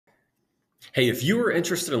Hey, if you are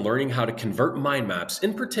interested in learning how to convert mind maps,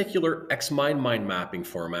 in particular Xmind mind mapping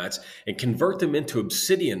formats, and convert them into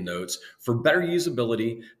Obsidian notes for better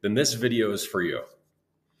usability, then this video is for you.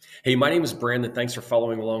 Hey, my name is Brandon. Thanks for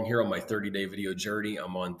following along here on my 30-day video journey.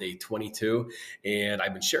 I'm on day 22, and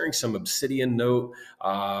I've been sharing some Obsidian note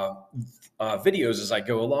videos as I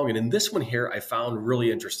go along. And in this one here, I found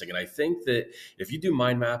really interesting. And I think that if you do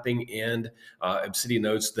mind mapping and Obsidian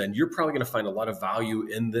notes, then you're probably going to find a lot of value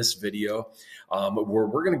in this video where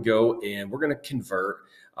we're going to go and we're going to convert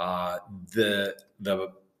the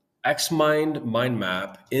Xmind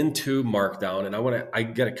MindMap into Markdown. And I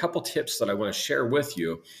got a couple tips that I want to share with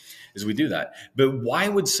you as we do that. But why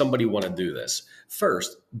would somebody want to do this?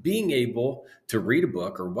 First, being able to read a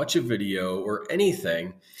book or watch a video or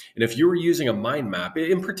anything. And if you were using a mind map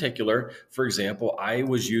in particular, for example, I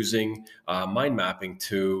was using mind mapping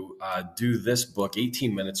to do this book,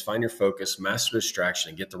 18 minutes, find your focus, master distraction,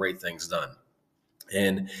 and get the right things done.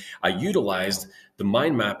 And I utilized the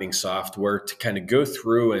mind mapping software to kind of go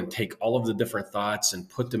through and take all of the different thoughts and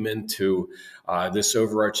put them into this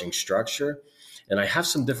overarching structure. And I have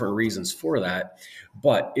some different reasons for that,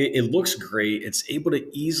 but it looks great. It's able to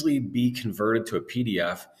easily be converted to a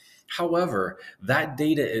PDF. However, that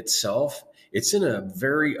data itself, it's in a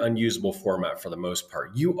very unusable format for the most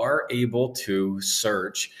part. You are able to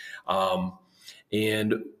search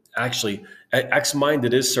and actually, at Xmind,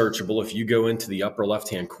 it is searchable. If you go into the upper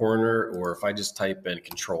left-hand corner, or if I just type in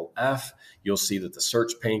Control F, you'll see that the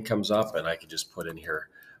search pane comes up, and I can just put in here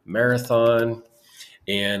marathon,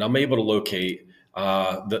 and I'm able to locate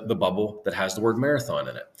the bubble that has the word marathon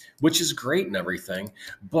in it, which is great and everything,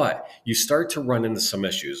 but you start to run into some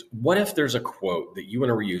issues. What if there's a quote that you want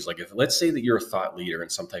to reuse? Like if, let's say that you're a thought leader in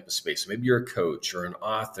some type of space, maybe you're a coach or an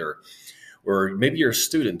author, or maybe you're a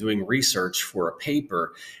student doing research for a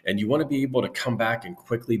paper and you want to be able to come back and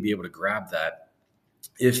quickly be able to grab that.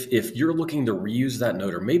 If you're looking to reuse that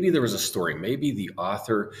note, or maybe there was a story, maybe the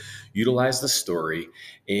author utilized the story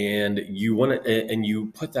and you want to, and you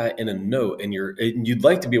put that in a note and you'd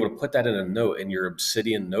like to be able to put that in a note in your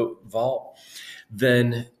Obsidian note vault,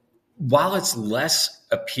 then while it's less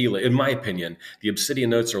appealing, in my opinion, the Obsidian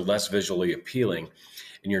notes are less visually appealing,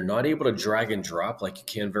 and you're not able to drag and drop like you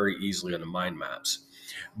can very easily on the mind maps.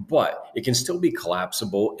 But it can still be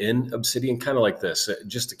collapsible in Obsidian, kind of like this,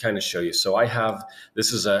 just to kind of show you. So I have,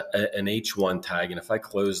 this is an H1 tag, and if I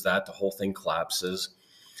close that, the whole thing collapses.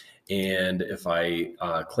 And if I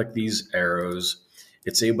click these arrows,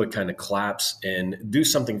 it's able to kind of collapse and do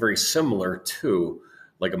something very similar to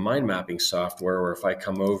like a mind mapping software, where if I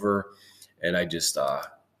come over and I just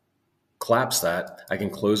collapse that, I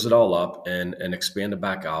can close it all up and expand it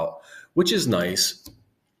back out, which is nice.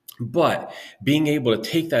 But being able to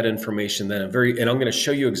take that information then and I'm going to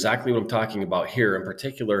show you exactly what I'm talking about here, in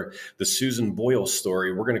particular, the Susan Boyle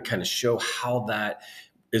story. We're going to kind of show how that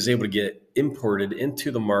is able to get imported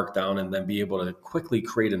into the Markdown and then be able to quickly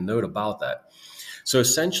create a note about that. So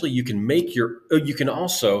essentially you can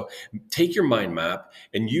also take your mind map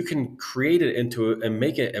and you can create it and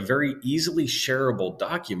make it a very easily shareable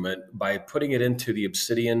document by putting it into the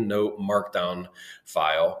Obsidian note Markdown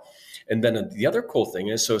file. And then the other cool thing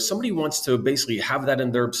is, so if somebody wants to basically have that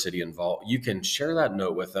in their Obsidian vault, you can share that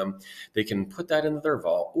note with them. They can put that into their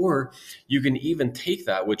vault, or you can even take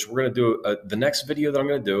that, which we're going to do. The next video that I'm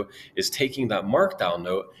going to do is taking that Markdown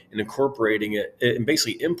note and incorporating it and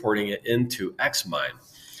basically importing it into Xmind.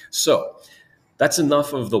 So that's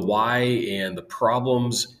enough of the why and the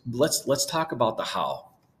problems. Let's talk about the how.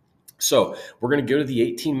 So we're going to go to the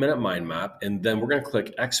 18-minute mind map, and then we're going to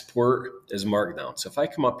click Export as Markdown. So if I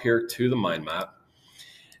come up here to the mind map,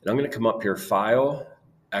 and I'm going to come up here, File,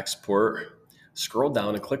 Export, scroll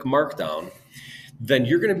down and click Markdown, then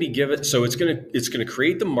you're going to be given, so it's going to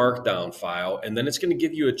create the Markdown file, and then it's going to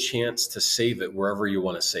give you a chance to save it wherever you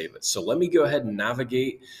want to save it. So let me go ahead and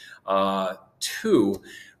navigate to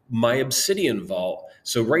my Obsidian vault.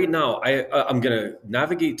 So right now, I'm going to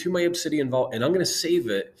navigate to my Obsidian vault, and I'm going to save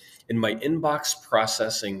it in my inbox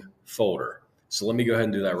processing folder. So let me go ahead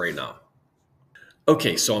and do that right now.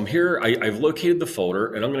 Okay, so I'm here. I've located the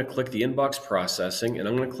folder, and I'm going to click the inbox processing, and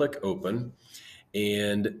I'm going to click open,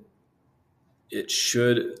 and it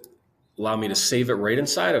should allow me to save it right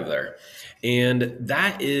inside of there. And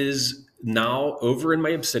that is now over in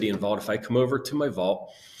my Obsidian vault. If I come over to my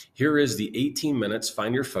vault, here is the 18 minutes,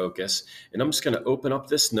 find your focus, and I'm just going to open up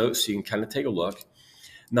this note so you can kind of take a look.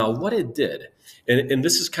 Now, what it did, and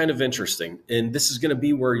this is kind of interesting, and this is going to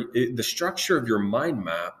be where the structure of your mind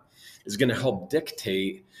map is going to help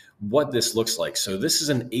dictate what this looks like. So this is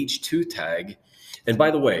an H2 tag. And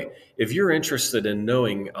by the way, if you're interested in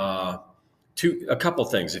knowing A couple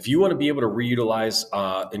things. If you want to be able to reutilize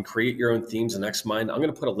and create your own themes in Xmind, I'm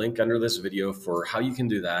going to put a link under this video for how you can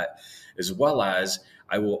do that, as well as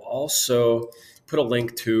I will also put a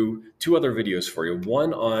link to 2 other videos for you.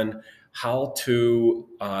 One on how to,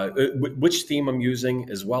 which theme I'm using,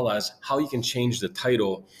 as well as how you can change the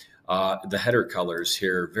title, the header colors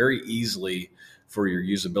here very easily for your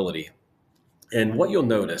usability. And what you'll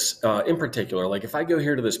notice in particular, like if I go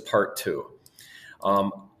here to this part 2,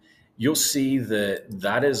 you'll see that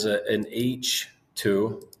that is an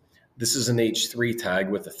H2. This is an H3 tag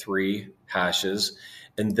with the 3 hashes.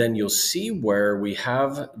 And then you'll see where we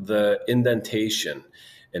have the indentation.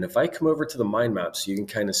 And if I come over to the mind map so you can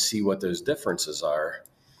kind of see what those differences are,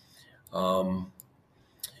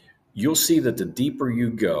 you'll see that the deeper you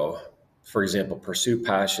go, for example, pursue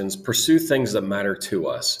passions, pursue things that matter to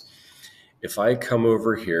us. If I come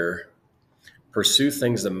over here, pursue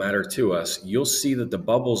things that matter to us, you'll see that the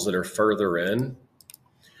bubbles that are further in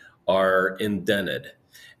are indented.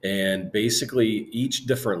 And basically each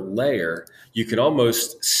different layer, you can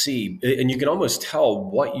almost see, and you can almost tell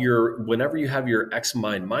what whenever you have your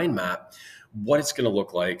Xmind mind map, what it's going to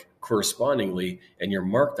look like correspondingly in your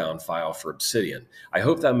Markdown file for Obsidian. I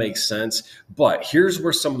hope that makes sense, but here's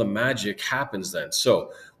where some of the magic happens then.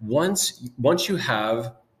 So once you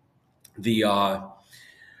have the,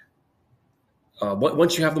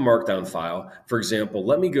 once you have the Markdown file, for example,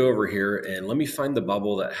 let me go over here and let me find the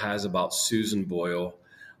bubble that has about Susan Boyle.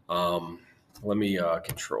 Let me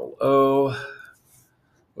Control O,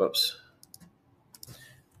 whoops,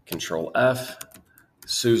 Control F,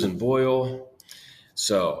 Susan Boyle.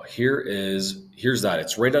 So here's that.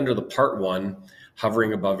 It's right under the part 1,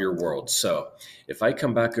 hovering above your world. So if I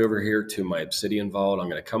come back over here to my Obsidian Vault, I'm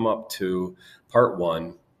going to come up to part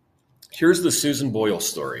 1. Here's the Susan Boyle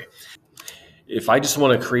story. If I just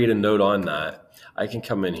want to create a note on that, I can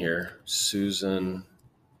come in here, Susan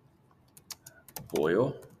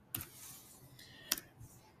Boyle.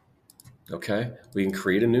 Okay, we can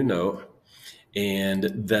create a new note. And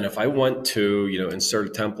then if I want to, insert a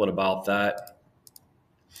template about that,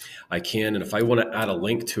 I can. And if I want to add a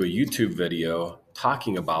link to a YouTube video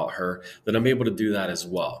talking about her, then I'm able to do that as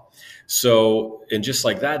well. So, and just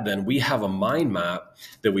like that, then we have a mind map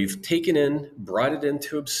that we've taken in, brought it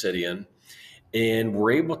into Obsidian, and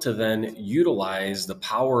we're able to then utilize the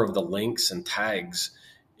power of the links and tags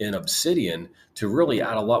in Obsidian to really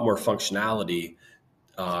add a lot more functionality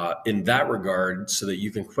in that regard, so that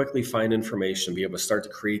you can quickly find information, be able to start to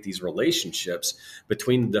create these relationships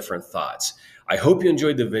between the different thoughts. I hope you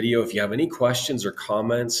enjoyed the video. If you have any questions or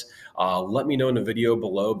comments, let me know in the video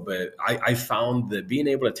below. But I found that being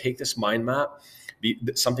able to take this mind map,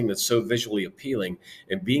 something that's so visually appealing,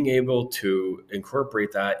 and being able to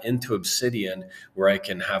incorporate that into Obsidian, where I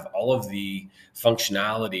can have all of the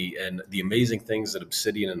functionality and the amazing things that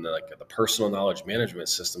Obsidian and the personal knowledge management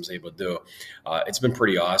system is able to do. It's been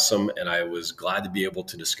pretty awesome, and I was glad to be able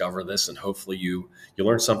to discover this, and hopefully you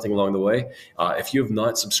learned something along the way. If you have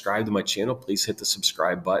not subscribed to my channel, please hit the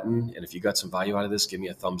subscribe button, and if you got some value out of this, give me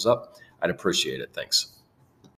a thumbs up. I'd appreciate it. Thanks.